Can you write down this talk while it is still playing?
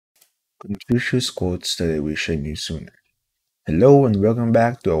Confucius quotes that I wish I knew sooner. Hello and welcome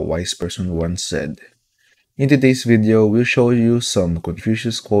back to A Wise Person Once Said. In today's video, we'll show you some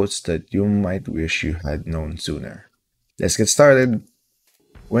Confucius quotes that you might wish you had known sooner. Let's get started.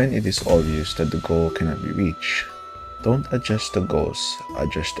 When it is obvious that the goal cannot be reached, don't adjust the goals,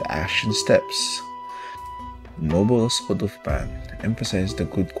 adjust the action steps. Noble sort of man emphasizes the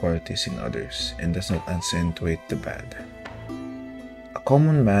good qualities in others and does not accentuate the bad. A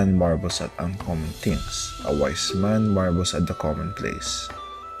common man marvels at uncommon things. A wise man marvels at the commonplace.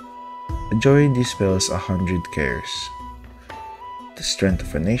 A joy dispels 100 cares. The strength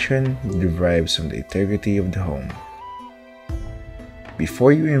of a nation derives from the integrity of the home.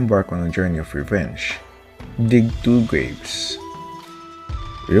 Before you embark on a journey of revenge, dig 2 graves.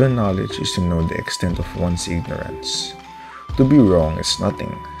 Real knowledge is to know the extent of one's ignorance. To be wrong is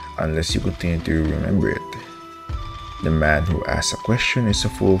nothing unless you continue to remember it. The man who asks a question is a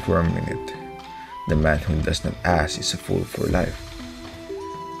fool for a minute. The man who does not ask is a fool for life.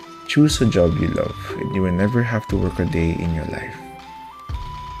 Choose a job you love, and you will never have to work a day in your life.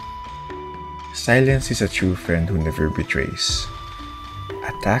 Silence is a true friend who never betrays.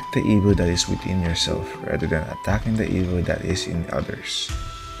 Attack the evil that is within yourself rather than attacking the evil that is in others.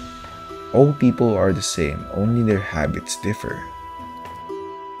 All people are the same, only their habits differ.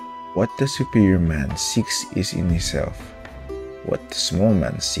 What the superior man seeks is in himself. What the small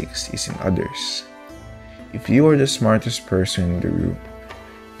man seeks is in others. If you are the smartest person in the room,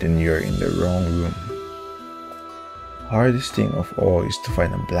 then you are in the wrong room. Hardest thing of all is to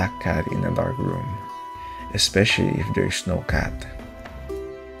find a black cat in a dark room, especially if there is no cat.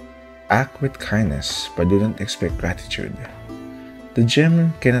 Act with kindness, but do not expect gratitude. The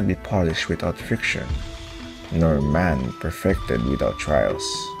gem cannot be polished without friction, nor man perfected without trials.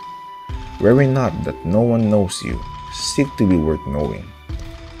 Worry not that no one knows you, seek to be worth knowing.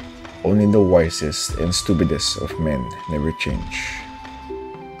 Only the wisest and stupidest of men never change.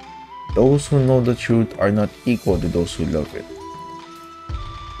 Those who know the truth are not equal to those who love it.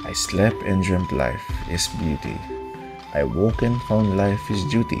 I slept and dreamt life is beauty. I woke and found life is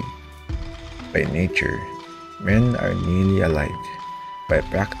duty. By nature, men are nearly alike. By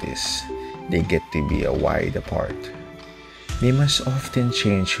practice, they get to be a wide apart. They must often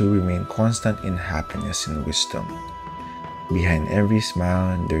change who remain constant in happiness and wisdom. Behind every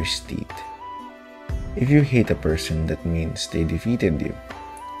smile there is teeth. If you hate a person, that means they defeated you.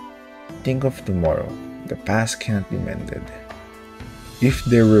 Think of tomorrow. The past cannot be mended. If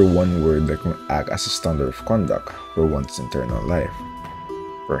there were one word that could act as a standard of conduct for one's internal life,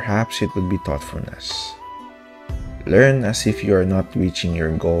 perhaps it would be thoughtfulness. Learn as if you are not reaching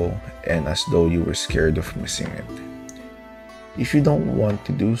your goal and as though you were scared of missing it. If you don't want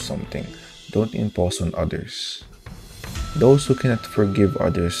to do something, don't impose on others. Those who cannot forgive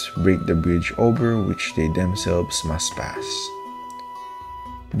others break the bridge over which they themselves must pass.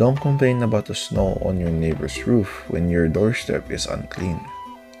 Don't complain about the snow on your neighbor's roof when your doorstep is unclean.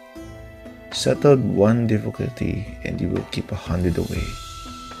 Settle one difficulty and you will keep 100 away.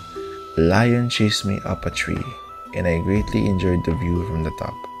 A lion chased me up a tree, and I greatly enjoyed the view from the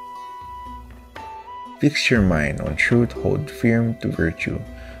top. Fix your mind on truth, hold firm to virtue,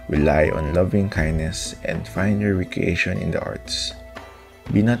 rely on loving kindness, and find your recreation in the arts.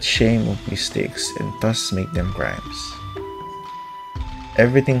 Be not ashamed of mistakes, and thus make them crimes.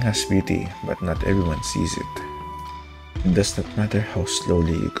 Everything has beauty, but not everyone sees it. It does not matter how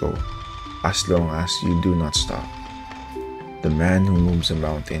slowly you go, as long as you do not stop. The man who moves a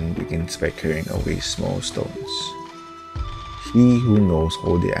mountain begins by carrying away small stones. He who knows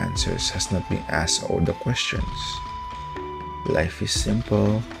all the answers has not been asked all the questions. Life is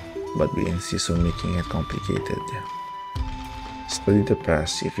simple, but we insist on making it complicated. Study the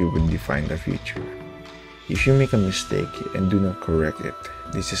past if you would define the future. If you make a mistake and do not correct it,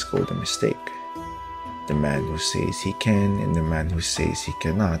 this is called a mistake. The man who says he can and the man who says he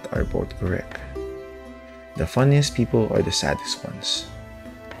cannot are both correct. The funniest people are the saddest ones.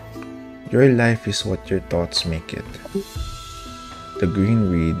 Your life is what your thoughts make it. The green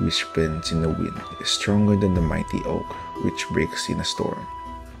reed which bends in the wind is stronger than the mighty oak which breaks in a storm.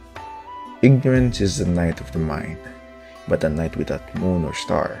 Ignorance is the night of the mind, but a night without moon or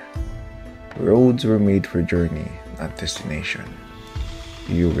star. Roads were made for journey, not destination.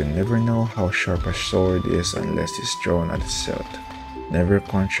 You will never know how sharp a sword is unless it's drawn at its hilt. Never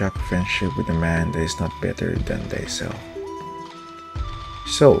contract friendship with a man that is not better than thyself.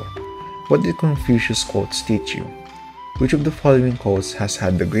 So, what did Confucius' quotes teach you? Which of the following quotes has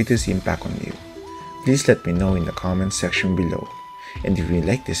had the greatest impact on you? Please let me know in the comment section below. And if you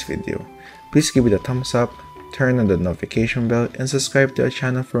like this video, please give it a thumbs up, turn on the notification bell, and subscribe to our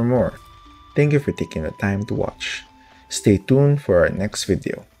channel for more. Thank you for taking the time to watch. Stay tuned for our next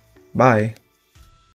video. Bye!